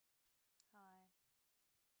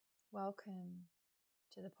Welcome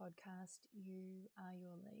to the podcast, You Are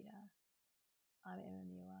Your Leader. I'm Emma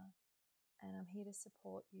Muir, and I'm here to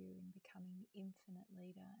support you in becoming the infinite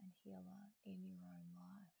leader and healer in your own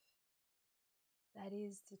life. That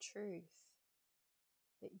is the truth,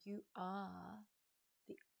 that you are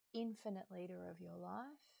the infinite leader of your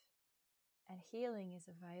life, and healing is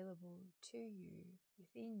available to you,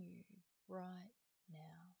 within you, right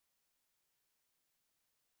now.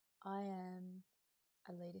 I am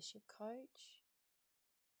a leadership coach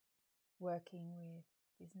working with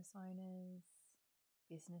business owners,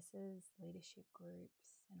 businesses, leadership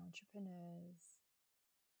groups, and entrepreneurs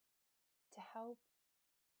to help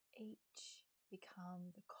each become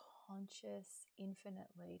the conscious, infinite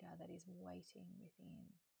leader that is waiting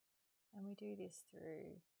within. And we do this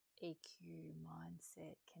through EQ,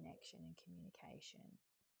 mindset, connection, and communication.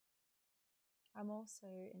 I'm also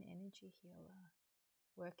an energy healer,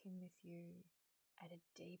 working with you at a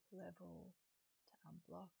deep level to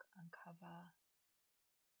unblock, uncover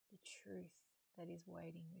the truth that is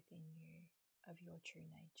waiting within you of your true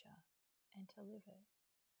nature and to live it.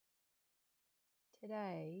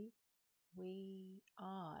 Today,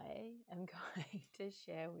 I am going to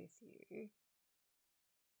share with you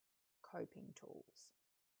coping tools.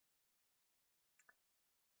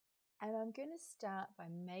 And I'm going to start by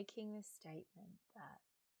making the statement that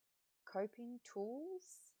coping tools,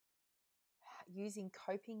 using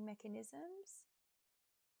coping mechanisms,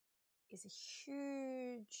 is a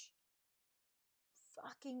huge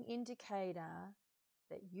fucking indicator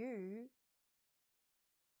that you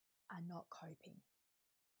are not coping.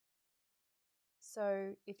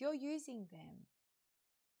 So if you're using them,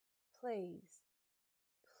 please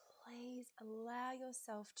allow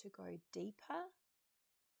yourself to go deeper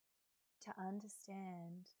to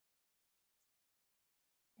understand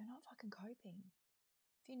you're not fucking coping.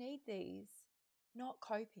 If you need these, not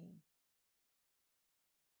coping.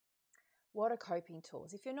 What are coping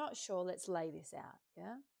tools? If you're not sure, let's lay this out,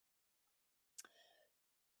 yeah?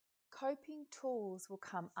 Coping tools will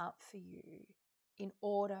come up for you in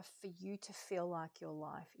order for you to feel like your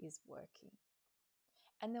life is working.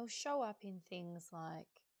 And they'll show up in things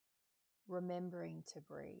like remembering to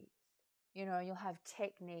breathe. You know, you'll have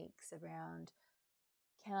techniques around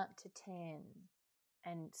count to 10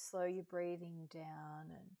 and slow your breathing down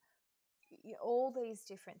and all these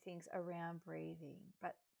different things around breathing.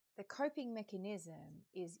 But the coping mechanism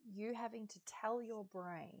is you having to tell your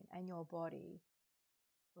brain and your body,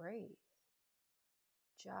 breathe.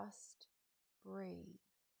 Just breathe.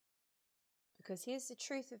 Because here's the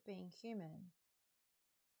truth of being human.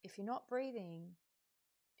 If you're not breathing,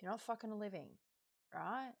 you're not fucking living,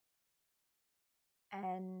 right?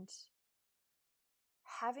 And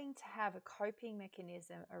having to have a coping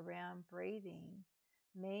mechanism around breathing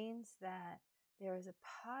means that there is a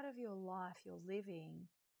part of your life you're living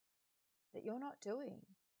that you're not doing.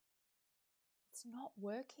 It's not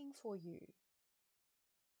working for you.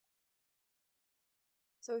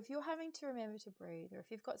 So if you're having to remember to breathe, or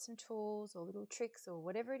if you've got some tools or little tricks or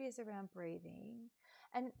whatever it is around breathing,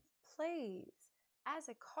 and please, as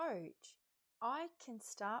a coach, I can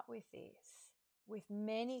start with this with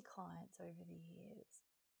many clients over the years,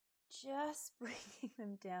 just bringing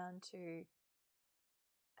them down to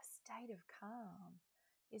a state of calm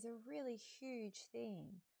is a really huge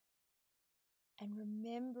thing. And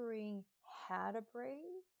remembering how to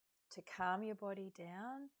breathe to calm your body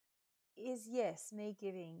down is, yes, me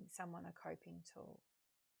giving someone a coping tool.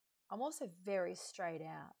 I'm also very straight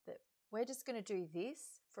out that we're just going to do this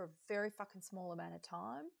for a very fucking small amount of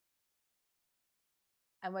time,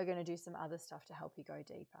 and we're going to do some other stuff to help you go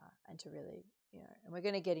deeper and to really, and we're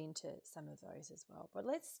going to get into some of those as well. But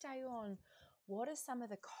let's stay on what are some of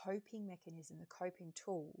the coping mechanisms, the coping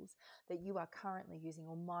tools that you are currently using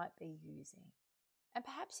or might be using. And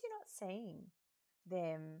perhaps you're not seeing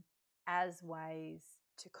them as ways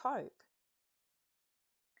to cope.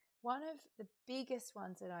 One of the biggest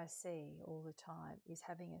ones that I see all the time is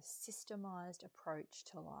having a systemized approach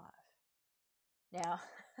to life. Now,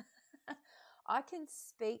 I can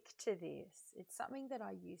speak to this. It's something that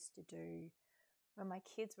I used to do when my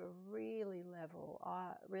kids were really little.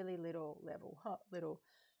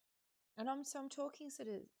 And I'm talking sort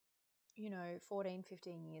of, 14,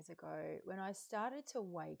 15 years ago, when I started to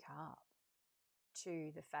wake up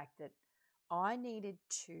to the fact that I needed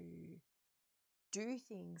to do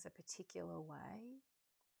things a particular way,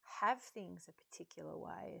 have things a particular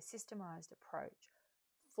way, a systemized approach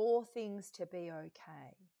for things to be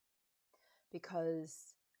okay.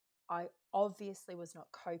 Because I obviously was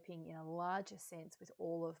not coping in a larger sense with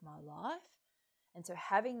all of my life. And so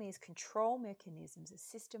having these control mechanisms, a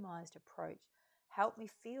systemized approach, helped me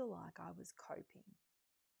feel like I was coping.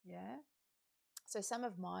 Yeah. So some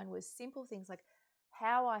of mine was simple things like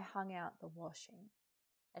how I hung out the washing.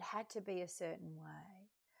 It had to be a certain way.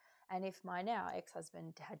 And if my now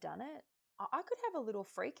ex-husband had done it, I could have a little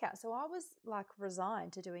freak out. So I was like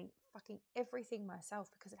resigned to doing fucking everything myself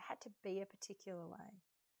because it had to be a particular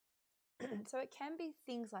way. So it can be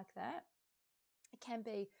things like that. It can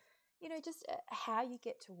be, just how you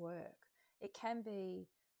get to work. It can be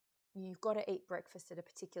you've got to eat breakfast at a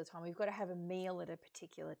particular time. You've got to have a meal at a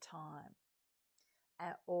particular time.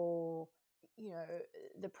 Or,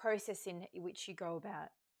 the process in which you go about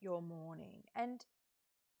your morning. And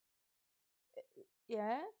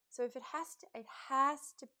yeah, so if it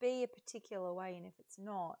has to be a particular way. And if it's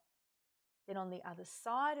not, then on the other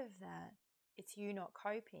side of that, it's you not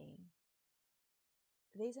coping.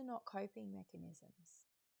 These are not coping mechanisms.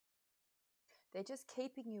 They're just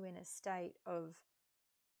keeping you in a state of,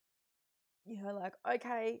 like,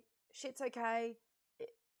 okay, shit's okay.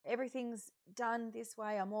 Everything's done this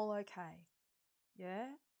way. I'm all okay. Yeah.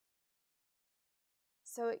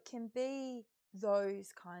 So it can be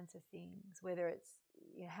those kinds of things, whether it's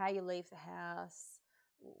how you leave the house,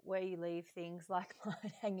 where you leave things like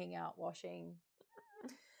mine, hanging out, washing,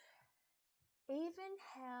 even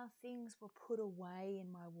how things were put away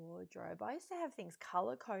in my wardrobe. I used to have things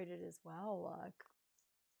color-coded as well, like,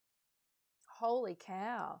 holy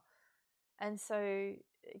cow. And so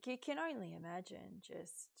you can only imagine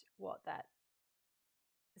just what that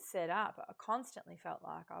set up. I constantly felt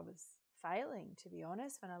like I was failing, to be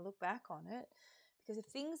honest, when I look back on it, because if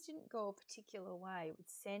things didn't go a particular way, it would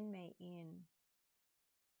send me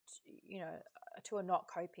to a not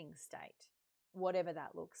coping state, whatever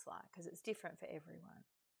that looks like, because it's different for everyone.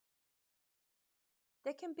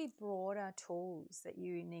 There can be broader tools that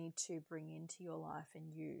you need to bring into your life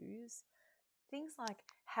and use. Things like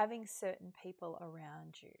having certain people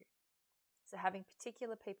around you. So having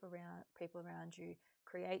particular people around you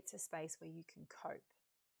creates a space where you can cope.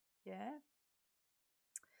 Yeah.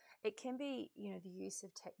 It can be, the use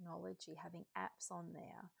of technology, having apps on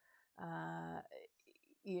there,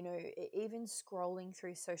 even scrolling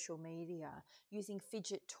through social media, using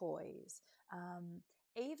fidget toys,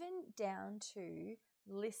 even down to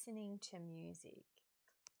listening to music.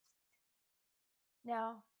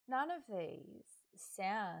 Now, none of these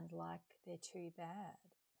sound like they're too bad.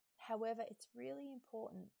 However, it's really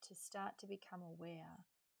important to start to become aware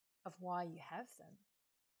of why you have them.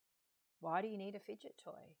 Why do you need a fidget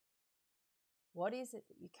toy? Why is it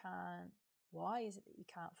that you can't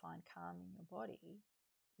find calm in your body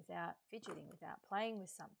without fidgeting, without playing with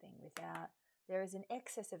something, there is an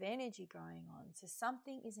excess of energy going on. So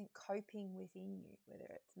something isn't coping within you, whether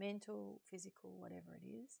it's mental, physical, whatever it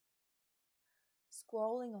is.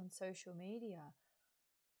 Scrolling on social media.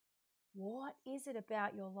 What is it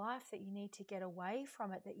about your life that you need to get away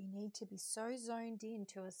from it, that you need to be so zoned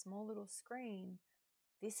into a small little screen?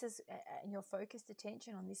 And your focused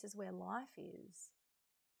attention on this is where life is.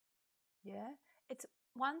 Yeah. It's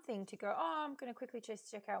one thing to go, I'm going to quickly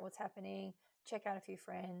just check out what's happening, check out a few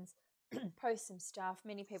friends, post some stuff.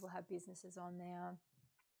 Many people have businesses on there,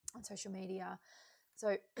 on social media.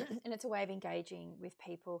 So, and it's a way of engaging with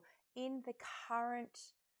people in the current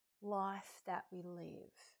life that we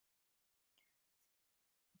live.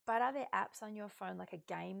 But are there apps on your phone, like a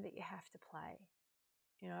game that you have to play?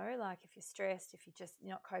 Like if you're stressed, if you're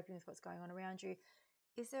not coping with what's going on around you,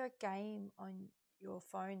 is there a game on your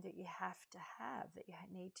phone that you have to have, that you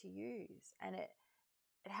need to use, and it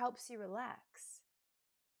helps you relax?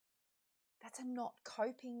 That's a not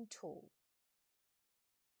coping tool.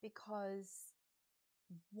 Because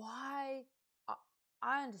why?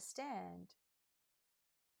 I understand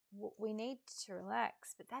we need to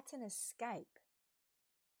relax, but that's an escape.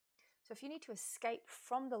 So if you need to escape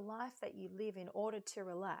from the life that you live in order to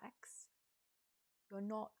relax, you're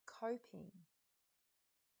not coping.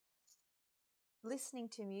 Listening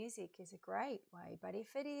to music is a great way, but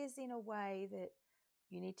if it is in a way that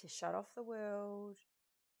you need to shut off the world,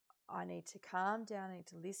 I need to calm down, I need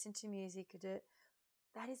to listen to music,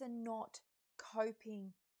 that is a not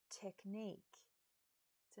coping technique.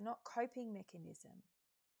 It's a not coping mechanism.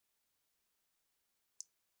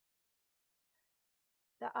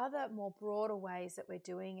 The other more broader ways that we're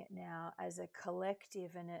doing it now as a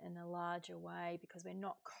collective and in a larger way, because we're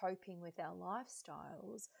not coping with our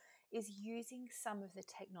lifestyles, is using some of the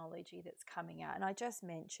technology that's coming out. And I just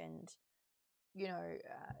mentioned,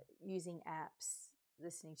 using apps,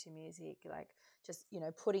 listening to music, like just,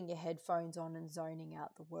 putting your headphones on and zoning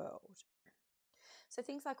out the world. So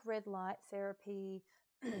things like red light therapy,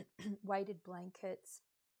 weighted blankets,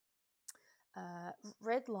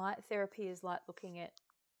 Red light therapy is like looking at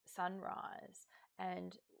sunrise,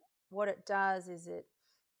 and what it does is it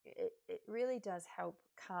really does help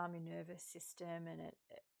calm your nervous system, and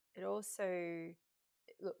it also,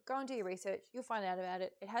 look, go and do your research, you'll find out about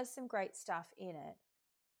it. It has some great stuff in it.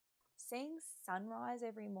 Seeing sunrise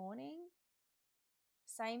every morning,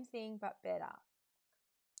 same thing but better.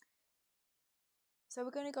 So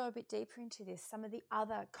we're going to go a bit deeper into this, some of the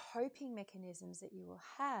other coping mechanisms that you will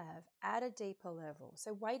have at a deeper level.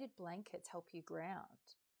 So weighted blankets help you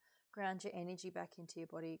ground your energy back into your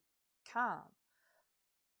body, calm.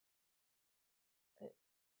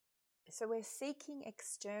 So we're seeking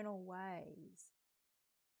external ways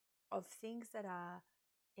of things that are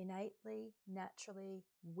innately, naturally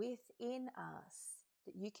within us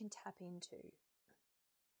that you can tap into.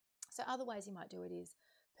 So other ways you might do it is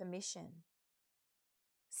permission,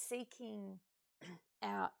 seeking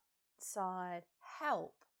outside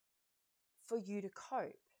help for you to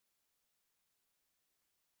cope,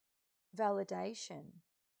 validation.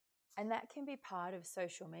 And that can be part of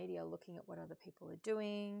social media, looking at what other people are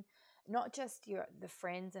doing, not just the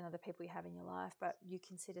friends and other people you have in your life, but you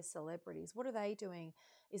consider celebrities. What are they doing?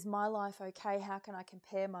 Is my life okay? How can I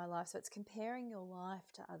compare my life? So it's comparing your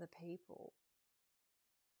life to other people.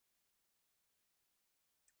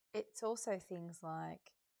 It's also things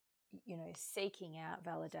like, seeking out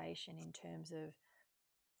validation in terms of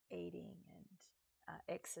eating and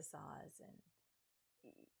exercise and,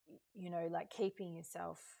 like keeping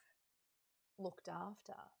yourself looked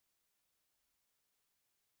after.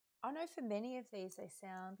 I know for many of these, they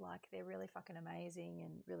sound like they're really fucking amazing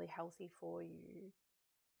and really healthy for you,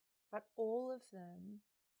 but all of them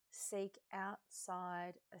seek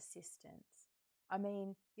outside assistance. I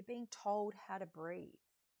mean, you're being told how to breathe.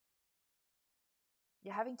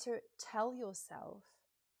 You're having to tell yourself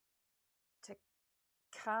to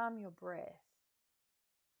calm your breath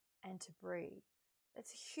and to breathe.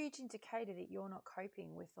 That's a huge indicator that you're not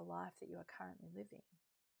coping with the life that you are currently living.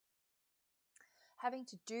 Having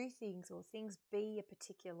to do things or things be a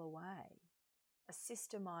particular way, a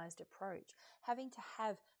systemized approach, having to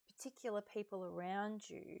have particular people around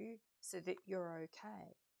you so that you're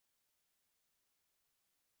okay.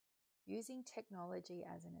 Using technology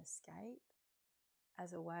as an escape,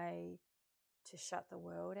 as a way to shut the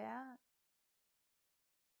world out,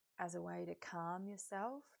 as a way to calm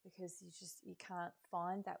yourself because you can't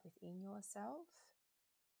find that within yourself.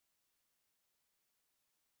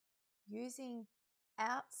 Using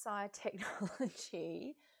outside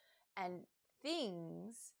technology and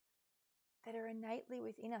things that are innately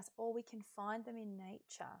within us, or we can find them in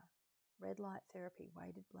nature. Red light therapy,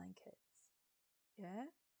 weighted blankets. Yeah?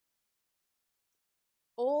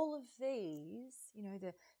 All of these,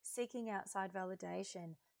 the seeking outside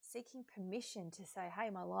validation, seeking permission to say, hey,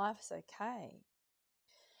 my life's okay.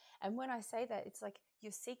 And when I say that, it's like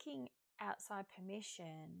you're seeking outside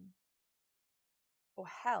permission or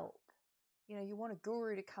help. You want a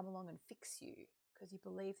guru to come along and fix you because you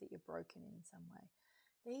believe that you're broken in some way.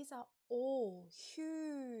 These are all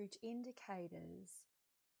huge indicators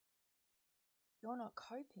you're not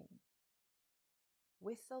coping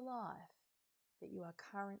with the life that you are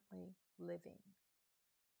currently living.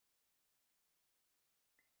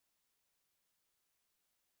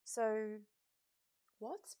 So,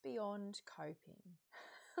 what's beyond coping?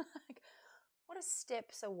 What are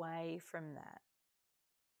steps away from that?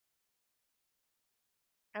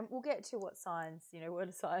 And we'll get to what signs, what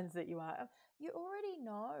are signs that you are. You already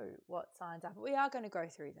know what signs are, but we are going to go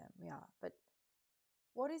through them. We are. But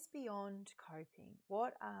what is beyond coping?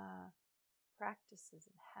 What are practices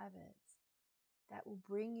and habits that will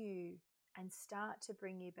bring you and start to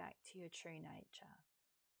bring you back to your true nature?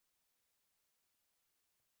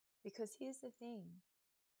 Because here's the thing.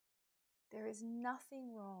 There is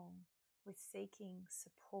nothing wrong with seeking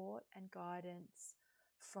support and guidance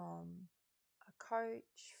from a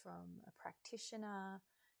coach, from a practitioner.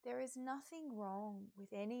 There is nothing wrong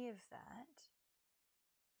with any of that.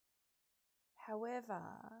 However,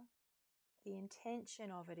 the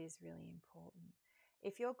intention of it is really important.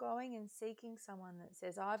 If you're going and seeking someone that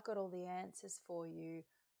says, I've got all the answers for you,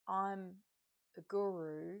 I'm a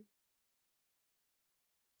guru,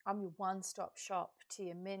 I'm your one-stop shop to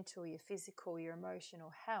your mental, your physical, your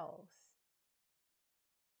emotional health,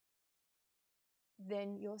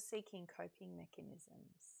 then you're seeking coping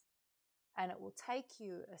mechanisms. And it will take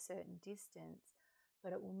you a certain distance,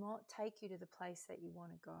 but it will not take you to the place that you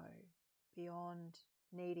want to go beyond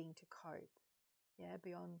needing to cope. Yeah,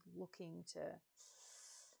 beyond looking to,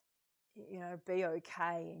 be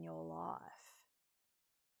okay in your life.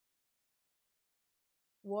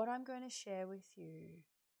 What I'm going to share with you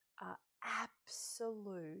are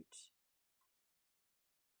absolute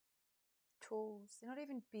tools. They're not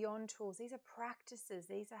even beyond tools. These are practices.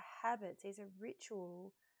 These are habits. These are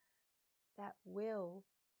ritual that will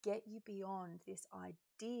get you beyond this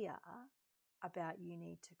idea about you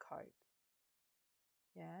need to cope.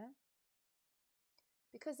 Yeah?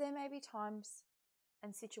 Because there may be times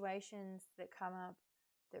and situations that come up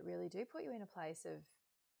that really do put you in a place of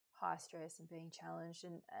high stress and being challenged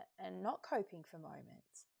and not coping for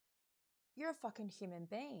moments. You're a fucking human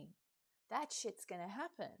being. That shit's going to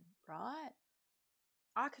happen, right?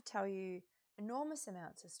 I could tell you enormous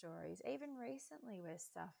amounts of stories, even recently, where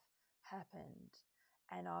stuff happened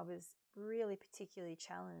and I was really particularly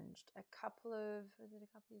challenged. Was it a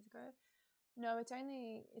couple years ago? No, it's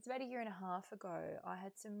about a year and a half ago. I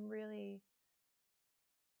had some really,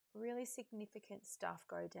 really significant stuff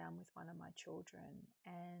go down with one of my children,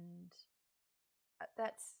 and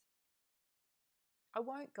I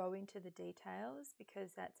won't go into the details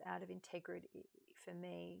because that's out of integrity for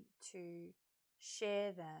me to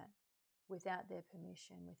share that without their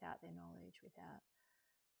permission, without their knowledge,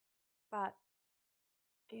 but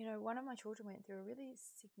one of my children went through a really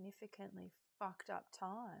significantly fucked up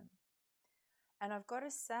time. And I've got to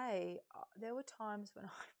say, there were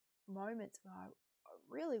moments when I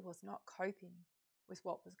really was not coping with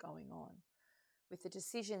what was going on, with the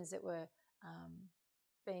decisions that were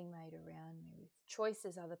being made around me, with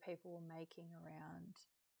choices other people were making around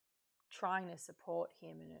trying to support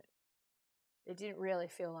him, and it didn't really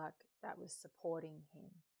feel like that was supporting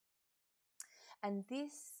him. And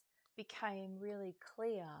this became really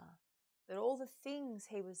clear that all the things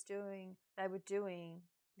they were doing,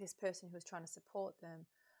 this person who was trying to support them,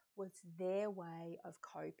 was their way of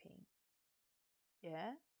coping.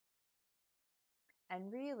 Yeah?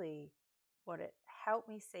 And really, what it helped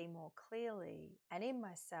me see more clearly and in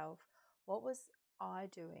myself, what was I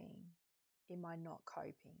doing in my not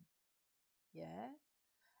coping? Yeah?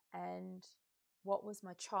 And what was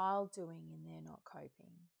my child doing in their not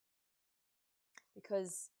coping?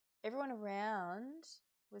 Because everyone around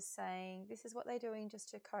was saying, this is what they're doing just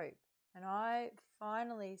to cope. And I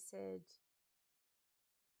finally said,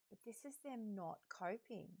 but this is them not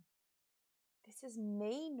coping. This is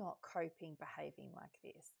me not coping, behaving like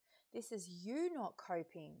this. This is you not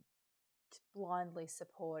coping, blindly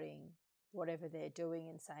supporting whatever they're doing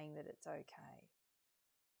and saying that it's okay.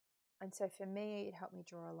 And so for me, it helped me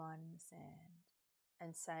draw a line in the sand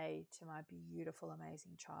and say to my beautiful,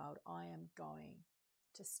 amazing child, I am going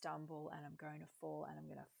to stumble and I'm going to fall and I'm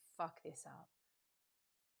going to fuck this up.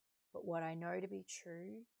 But what I know to be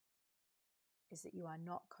true is that you are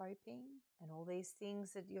not coping, and all these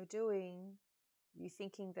things that you're doing, you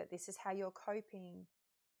thinking that this is how you're coping,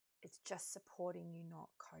 it's just supporting you not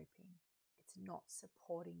coping. It's not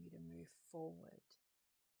supporting you to move forward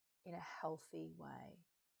in a healthy way.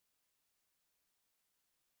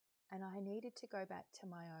 And I needed to go back to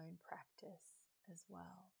my own practice as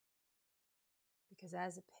well. Because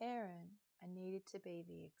as a parent, I needed to be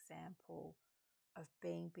the example of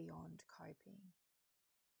being beyond coping.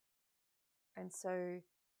 And so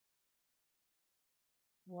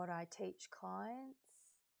what I teach clients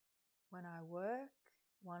when I work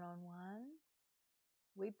one-on-one,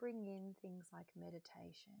 we bring in things like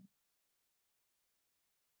meditation.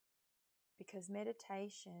 Because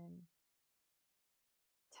meditation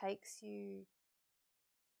takes you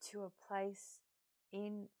to a place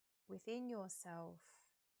within yourself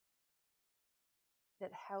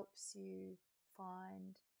that helps you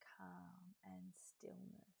find calm and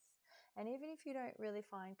stillness. And even if you don't really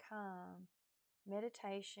find calm,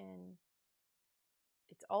 meditation,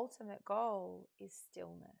 its ultimate goal is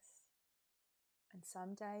stillness. And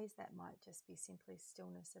some days that might just be simply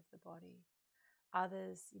stillness of the body.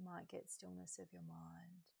 Others, you might get stillness of your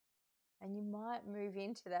mind. And you might move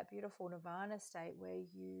into that beautiful nirvana state where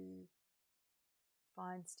you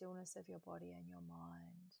find stillness of your body and your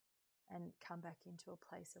mind and come back into a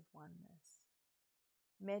place of oneness.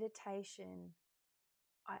 Meditation,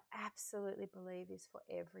 I absolutely believe, is for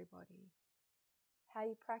everybody. How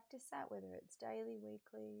you practice that, whether it's daily,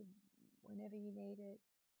 weekly, whenever you need it,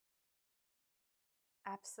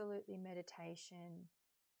 absolutely meditation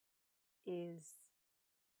is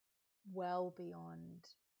well beyond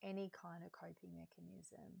any kind of coping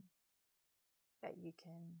mechanism that you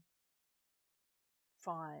can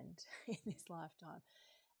find in this lifetime.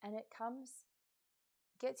 And it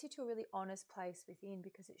gets you to a really honest place within,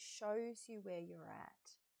 because it shows you where you're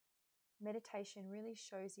at. Meditation really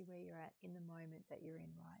shows you where you're at in the moment that you're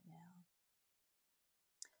in right now.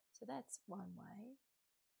 So that's one way.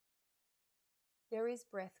 There is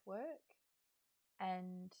breath work,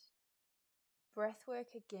 and breath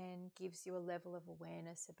work again gives you a level of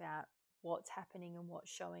awareness about what's happening and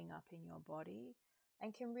what's showing up in your body,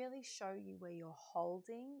 and can really show you where you're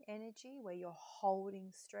holding energy, where you're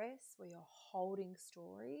holding stress, where you're holding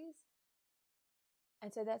stories.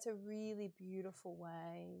 And so that's a really beautiful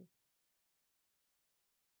way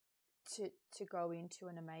to go into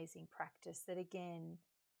an amazing practice that, again,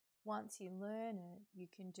 once you learn it, you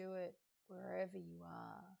can do it wherever you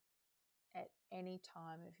are at any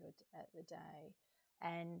time of the day,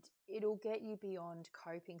 and it'll get you beyond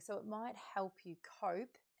coping. So it might help you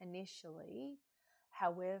cope initially.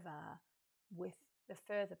 However, with the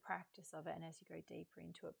further practice of it, and as you go deeper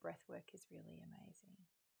into it, breath work is really amazing.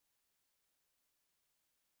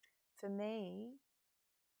 For me,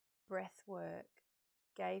 breath work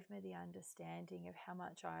gave me the understanding of how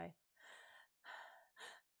much I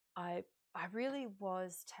really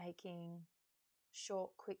was taking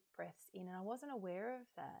short, quick breaths in, and I wasn't aware of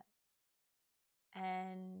that.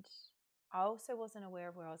 And I also wasn't aware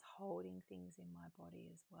of where I was holding things in my body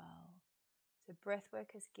as well. So breath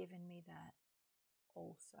work has given me that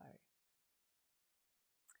also.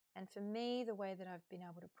 And for me, the way that I've been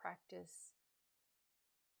able to practice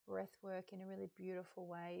breath work in a really beautiful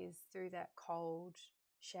way is through that cold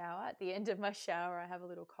shower. At the end of my shower, I have a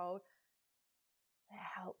little cold. It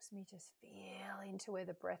helps me just feel into where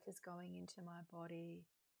the breath is going into my body.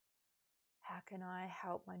 How can I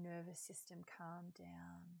help my nervous system calm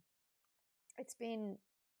down? It's been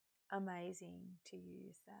amazing to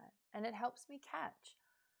use that. And it helps me catch,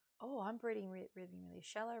 oh, I'm breathing really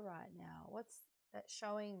shallow right now. What's that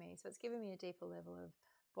showing me? So it's given me a deeper level of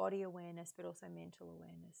body awareness, but also mental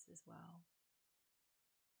awareness as well.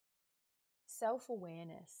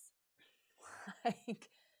 Self-awareness, like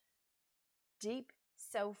deep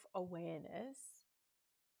self-awareness,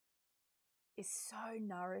 is so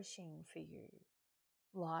nourishing for you.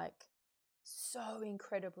 Like, so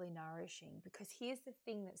incredibly nourishing, because here's the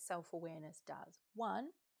thing that self-awareness does. One,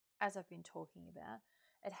 as I've been talking about,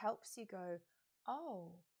 it helps you go,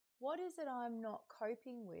 oh, what is it I'm not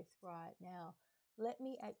coping with right now? Let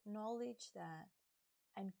me acknowledge that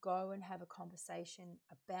and go and have a conversation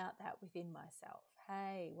about that within myself.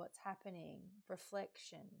 Hey, what's happening?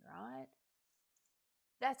 Reflection, right?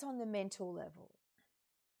 That's on the mental level.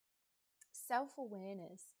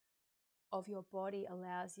 Self-awareness of your body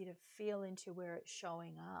allows you to feel into where it's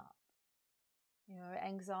showing up. You know,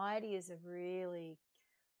 anxiety is a really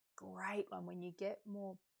great one. When you get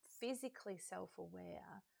more physically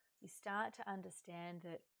self-aware, you start to understand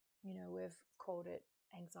that, you know, we've called it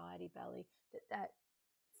anxiety belly, that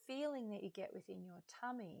feeling that you get within your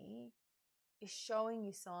tummy is showing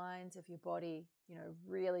you signs of your body, you know,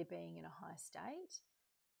 really being in a high state.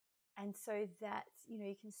 And so that's, you know,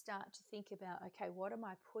 you can start to think about, okay, what am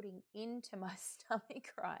I putting into my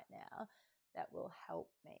stomach right now that will help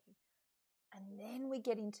me? And then we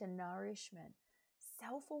get into nourishment.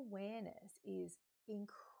 Self-awareness is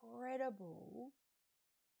incredible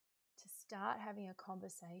to start having a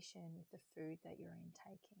conversation with the food that you're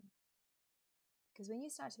intaking. Because when you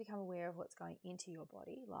start to become aware of what's going into your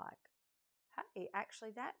body, like, hey,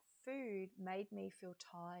 actually that food made me feel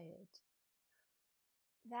tired.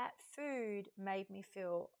 That food made me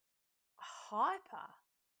feel hyper.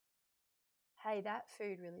 Hey, that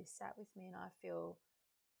food really sat with me and I feel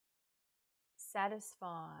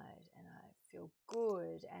satisfied and I feel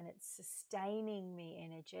good and it's sustaining me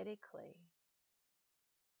energetically.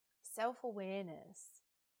 Self-awareness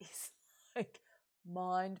is like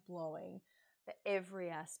mind-blowing for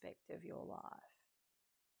every aspect of your life.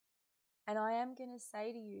 And I am going to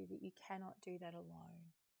say to you that you cannot do that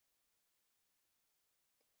alone.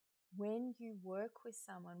 When you work with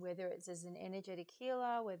someone, whether it's as an energetic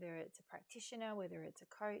healer, whether it's a practitioner, whether it's a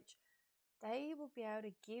coach, they will be able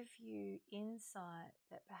to give you insight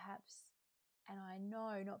that perhaps, and I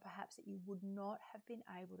know not perhaps, that you would not have been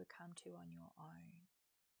able to come to on your own.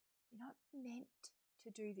 You're not meant to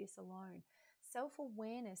do this alone.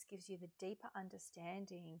 Self-awareness gives you the deeper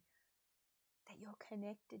understanding that you're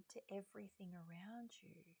connected to everything around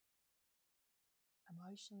you,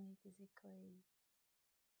 emotionally, physically.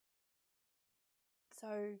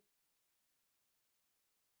 So,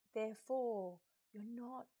 therefore, you're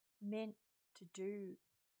not meant to do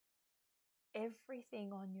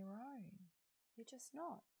everything on your own. You're just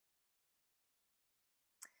not.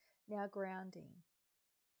 Now, grounding.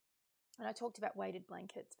 And I talked about weighted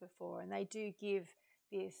blankets before, and they do give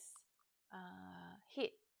this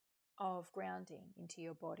hit of grounding into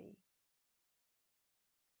your body.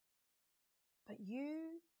 But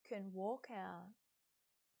you can walk out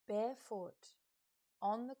barefoot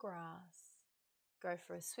on the grass, go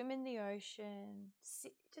for a swim in the ocean,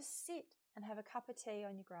 just sit and have a cup of tea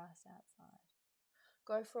on your grass outside.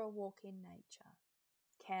 Go for a walk in nature,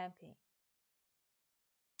 camping.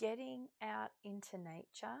 Getting out into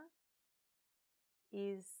nature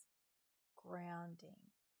is grounding.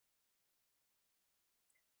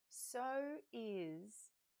 So is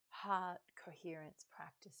heart coherence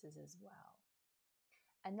practices as well.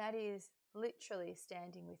 And that is literally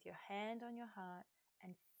standing with your hand on your heart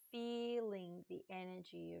and feeling the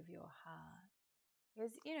energy of your heart.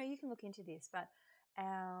 Because, you can look into this, but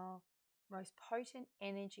our most potent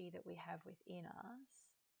energy that we have within us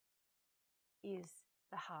is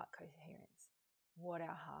the heart coherence, what our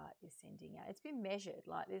heart is sending out. It's been measured,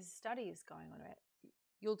 like there's studies going on about it.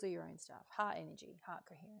 You'll do your own stuff. Heart energy, heart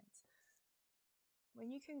coherence.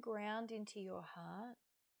 When you can ground into your heart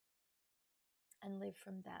and live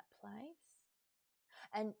from that place,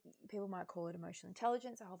 and people might call it emotional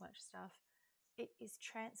intelligence, a whole bunch of stuff, it is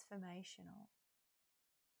transformational.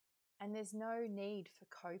 And there's no need for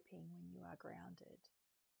coping when you are grounded.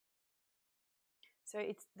 So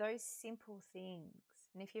it's those simple things.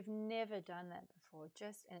 And if you've never done that before,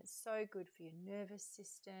 and it's so good for your nervous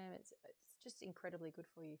system, it's just incredibly good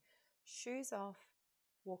for you. Shoes off,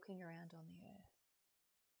 walking around on the earth.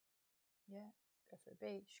 Yeah, go for a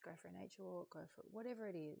beach, go for a nature walk, go for whatever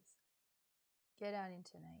it is. Get out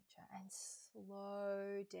into nature and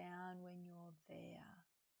slow down when you're there.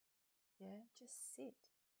 Yeah, just sit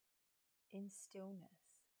in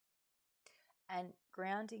stillness. And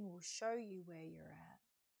grounding will show you where you're at.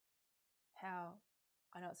 How,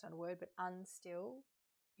 I know it's not a word, but unstill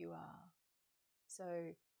you are.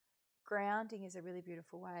 So grounding is a really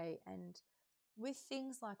beautiful way. And with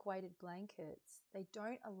things like weighted blankets, they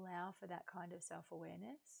don't allow for that kind of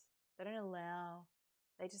self-awareness. They don't allow,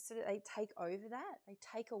 they take over that. They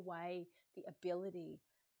take away the ability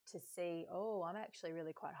to see, oh, I'm actually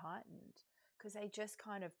really quite heightened, because they just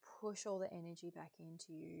kind of push all the energy back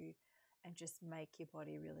into you and just make your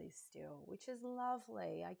body really still, which is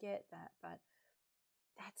lovely. I get that, but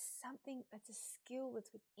that's a skill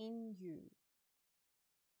that's within you.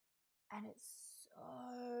 And it's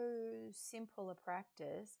so simple a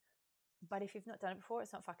practice, but if you've not done it before,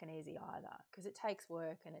 it's not fucking easy either, because it takes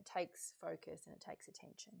work and it takes focus and it takes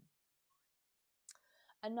attention.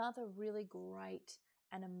 Another really great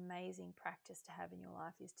and amazing practice to have in your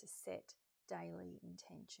life is to set daily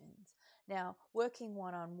intentions. Now, working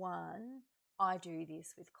one-on-one, I do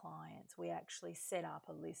this with clients. We actually set up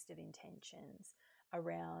a list of intentions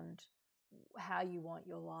around how you want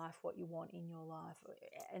your life, what you want in your life.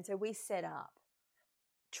 And so we set up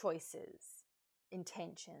choices,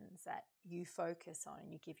 intentions that you focus on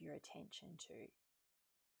and you give your attention to.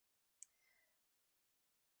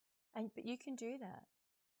 But you can do that.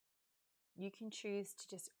 You can choose to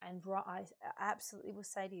just, and I absolutely will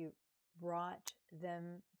say to you, write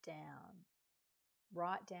them down.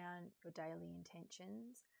 Write down your daily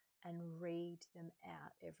intentions and read them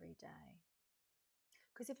out every day.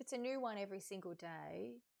 Because if it's a new one every single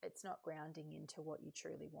day, it's not grounding into what you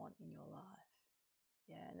truly want in your life.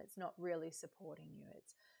 Yeah, and it's not really supporting you.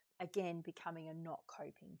 It's, again, becoming a not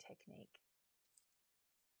coping technique.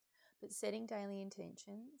 But setting daily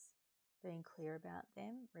intentions, being clear about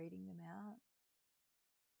them, reading them out,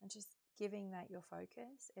 and just giving that your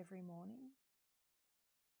focus every morning,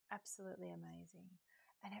 absolutely amazing.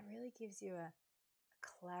 And it really gives you a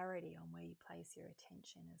clarity on where you place your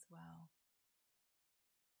attention as well.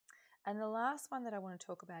 And the last one that I want to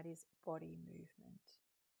talk about is body movement.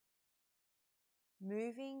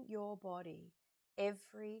 Moving your body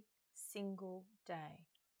every single day,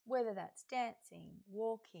 whether that's dancing,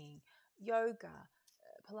 walking, yoga,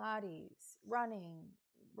 Pilates, running,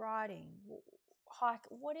 riding, hike,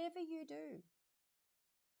 whatever you do.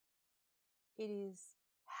 It is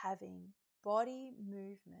having body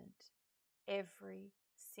movement every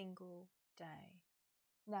single day.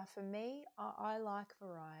 Now, for me, I like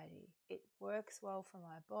variety. It works well for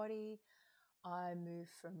my body. I move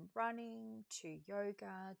from running to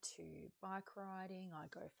yoga to bike riding. I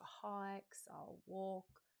go for hikes. I'll walk.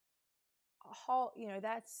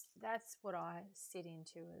 That's what I sit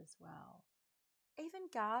into as well. Even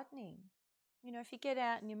gardening. If you get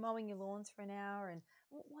out and you're mowing your lawns for an hour and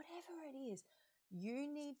whatever it is, you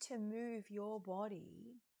need to move your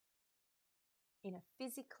body in a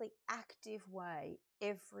physically active way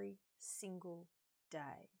every single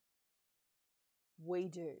day. We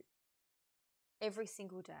do. Every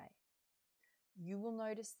single day. You will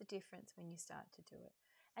notice the difference when you start to do it.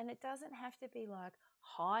 And it doesn't have to be like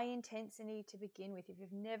high intensity to begin with. If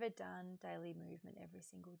you've never done daily movement every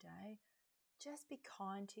single day, just be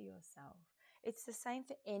kind to yourself. It's the same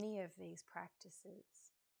for any of these practices,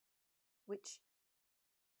 which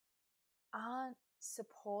aren't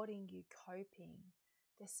supporting you coping.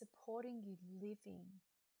 They're supporting you living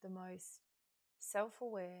the most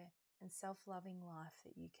self-aware and self-loving life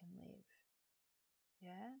that you can live.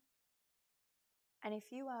 Yeah? And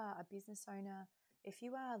if you are a business owner, if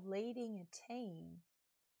you are leading a team,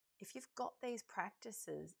 if you've got these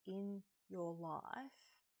practices in your life,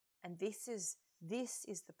 and this is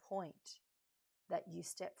the point that you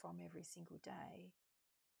step from every single day,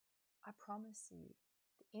 I promise you,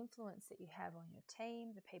 the influence that you have on your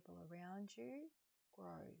team, the people around you,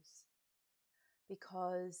 grows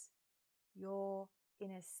because you're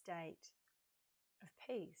in a state of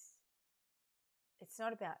peace. It's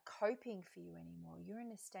not about coping for you anymore. You're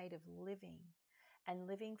in a state of living, and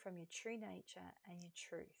living from your true nature and your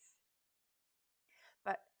truth.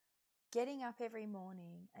 But getting up every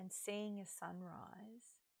morning and seeing a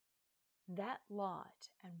sunrise, that light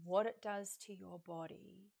and what it does to your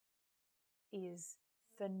body is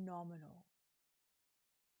phenomenal.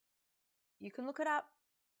 You can look it up,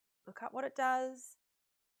 look up what it does,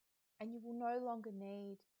 and you will no longer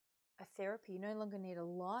need a therapy. You no longer need a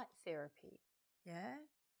light therapy. Yeah?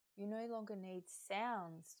 You no longer need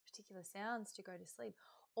sounds, particular sounds to go to sleep.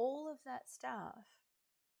 All of that stuff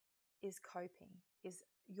is coping, is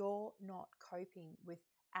you're not coping with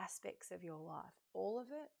aspects of your life. All of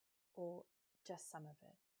it or just some of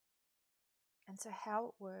it. And so how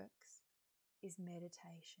it works is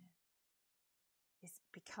meditation, is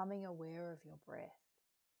becoming aware of your breath,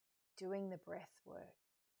 doing the breath work,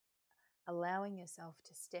 allowing yourself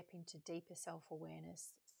to step into deeper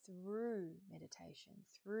self-awareness through meditation,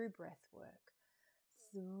 through breath work,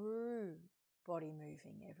 through body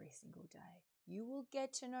moving every single day. You will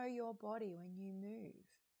get to know your body when you move.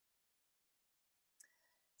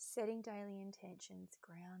 Setting daily intentions,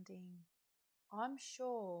 grounding. I'm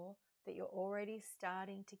sure that you're already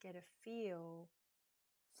starting to get a feel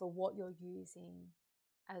for what you're using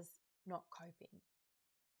as not coping,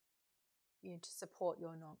 to support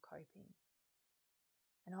your not coping.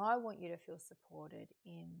 And I want you to feel supported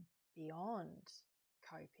in beyond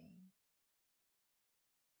coping.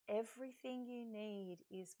 Everything you need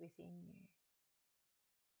is within you.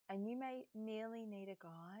 And you may merely need a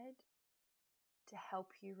guide to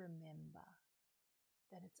help you remember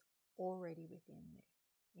that it's already within you,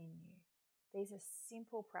 in you. These are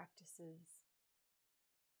simple practices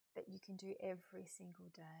that you can do every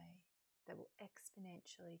single day that will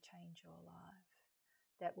exponentially change your life,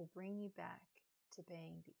 that will bring you back to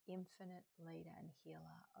being the infinite leader and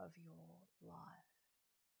healer of your life.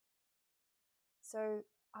 So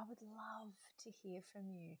I would love to hear from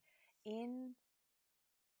you. In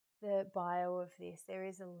the bio of this, there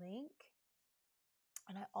is a link,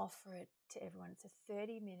 and I offer it to everyone. It's a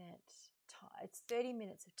 30-minute time. It's 30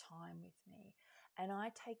 minutes of time with me, and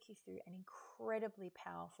I take you through an incredibly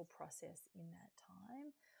powerful process in that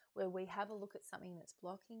time where we have a look at something that's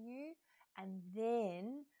blocking you, and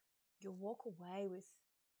then you'll walk away with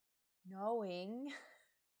knowing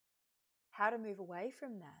how to move away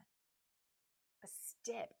from that. A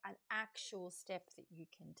step, an actual step that you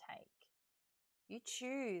can take. You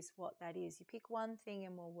choose what that is. You pick one thing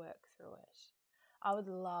and we'll work through it. I would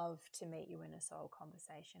love to meet you in a soul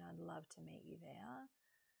conversation. I'd love to meet you there.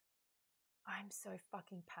 I'm so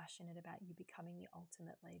fucking passionate about you becoming the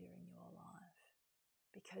ultimate leader in your life,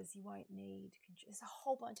 because you won't need, there's a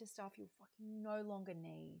whole bunch of stuff you'll fucking no longer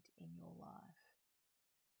need in your life.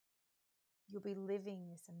 You'll be living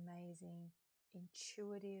this amazing,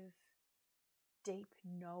 intuitive, deep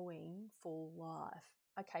knowing full life.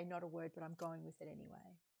 Okay, not a word, but I'm going with it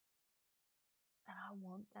anyway. And I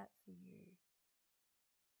want that for you,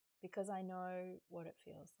 because I know what it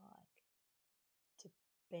feels like to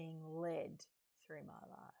being led through my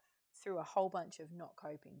life, through a whole bunch of not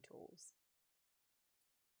coping tools.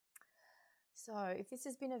 So if this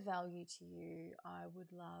has been of value to you, I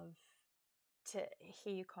would love to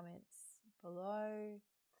hear your comments below.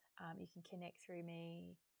 You can connect through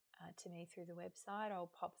me to me through the website.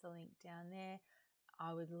 I'll pop the link down there.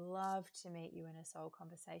 I would love to meet you in a soul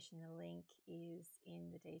conversation. The link is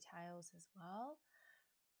in the details as well.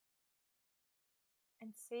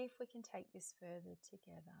 And see if we can take this further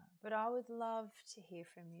together. But I would love to hear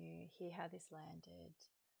from you, hear how this landed,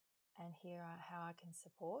 and hear how I can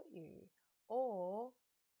support you. Or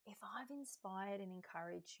if I've inspired and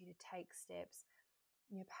encouraged you to take steps,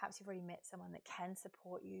 perhaps you've already met someone that can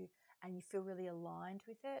support you and you feel really aligned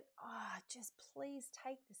with it. Just please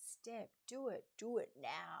take the step. Do it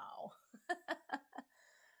now.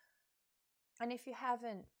 And if you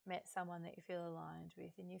haven't met someone that you feel aligned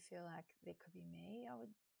with and you feel like there could be me, I would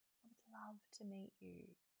love to meet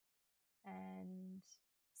you and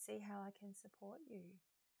see how I can support you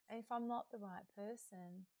And if I'm not the right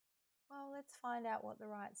person, well, let's find out what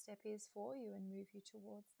the right step is for you and move you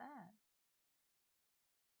towards that.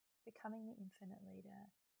 Becoming the infinite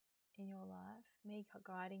leader in your life, me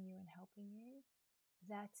guiding you and helping you,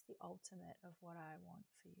 that's the ultimate of what I want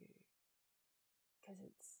for you. Because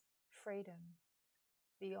it's freedom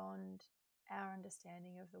beyond our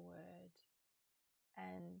understanding of the word,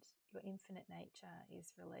 and your infinite nature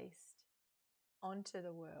is released onto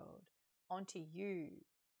the world, onto you,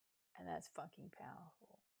 and that's fucking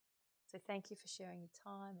powerful. So thank you for sharing your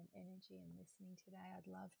time and energy and listening today. I'd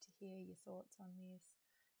love to hear your thoughts on this,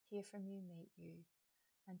 hear from you, meet you.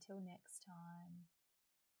 Until next time,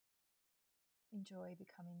 enjoy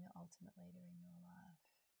becoming the ultimate leader in your life,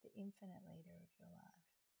 the infinite leader of your life,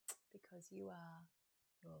 because you are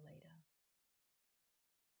your leader.